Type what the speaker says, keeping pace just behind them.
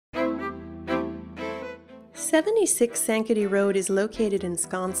76 Sankaty Road is located in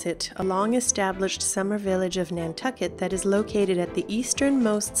Sankaty, a long-established summer village of Nantucket that is located at the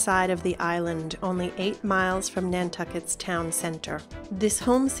easternmost side of the island, only 8 miles from Nantucket's town center. This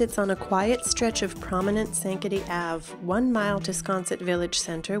home sits on a quiet stretch of prominent Sankaty Ave, 1 mile to Sankaty Village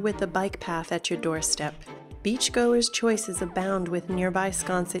Center with a bike path at your doorstep. Beachgoers' choices abound with nearby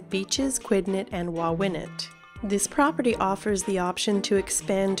Sankaty beaches, Quidnet, and Wawinnet. This property offers the option to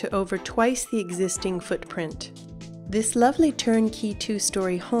expand to over twice the existing footprint. This lovely turnkey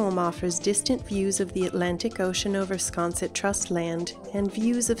 2-story home offers distant views of the Atlantic Ocean over Sankaty Trust land and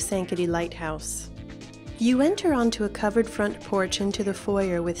views of Sankaty Lighthouse. You enter onto a covered front porch into the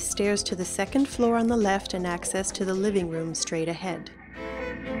foyer with stairs to the second floor on the left and access to the living room straight ahead.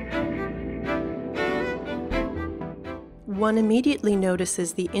 One immediately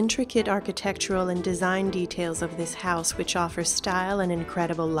notices the intricate architectural and design details of this house, which offers style and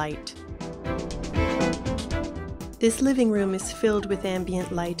incredible light. This living room is filled with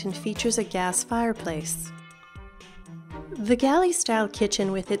ambient light and features a gas fireplace. The galley-style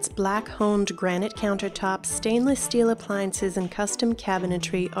kitchen with its black-honed granite countertops, stainless steel appliances, and custom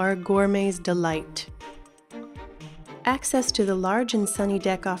cabinetry are a gourmet's delight. Access to the large and sunny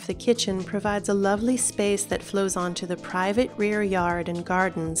deck off the kitchen provides a lovely space that flows onto the private rear yard and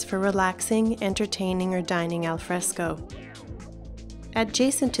gardens for relaxing, entertaining, or dining al fresco.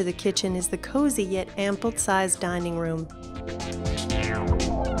 Adjacent to the kitchen is the cozy yet ample-sized dining room.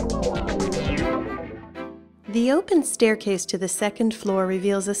 The open staircase to the second floor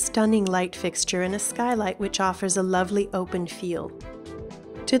reveals a stunning light fixture and a skylight which offers a lovely open feel.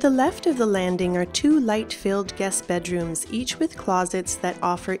 To the left of the landing are 2 light-filled guest bedrooms, each with closets that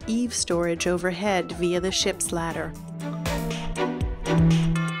offer eave storage overhead via the ship's ladder.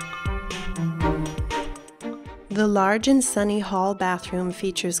 The large and sunny hall bathroom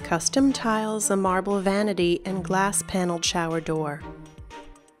features custom tiles, a marble vanity, and glass-paneled shower door.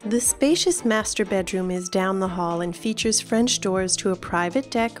 The spacious master bedroom is down the hall and features French doors to a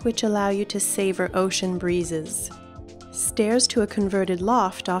private deck which allow you to savor ocean breezes. Stairs to a converted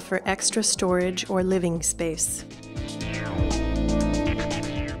loft offer extra storage or living space.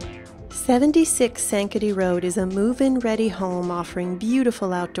 76 Sankaty Road is a move-in ready home offering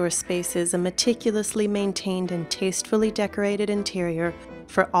beautiful outdoor spaces, a meticulously maintained and tastefully decorated interior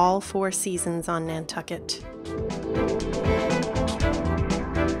for all 4 seasons on Nantucket.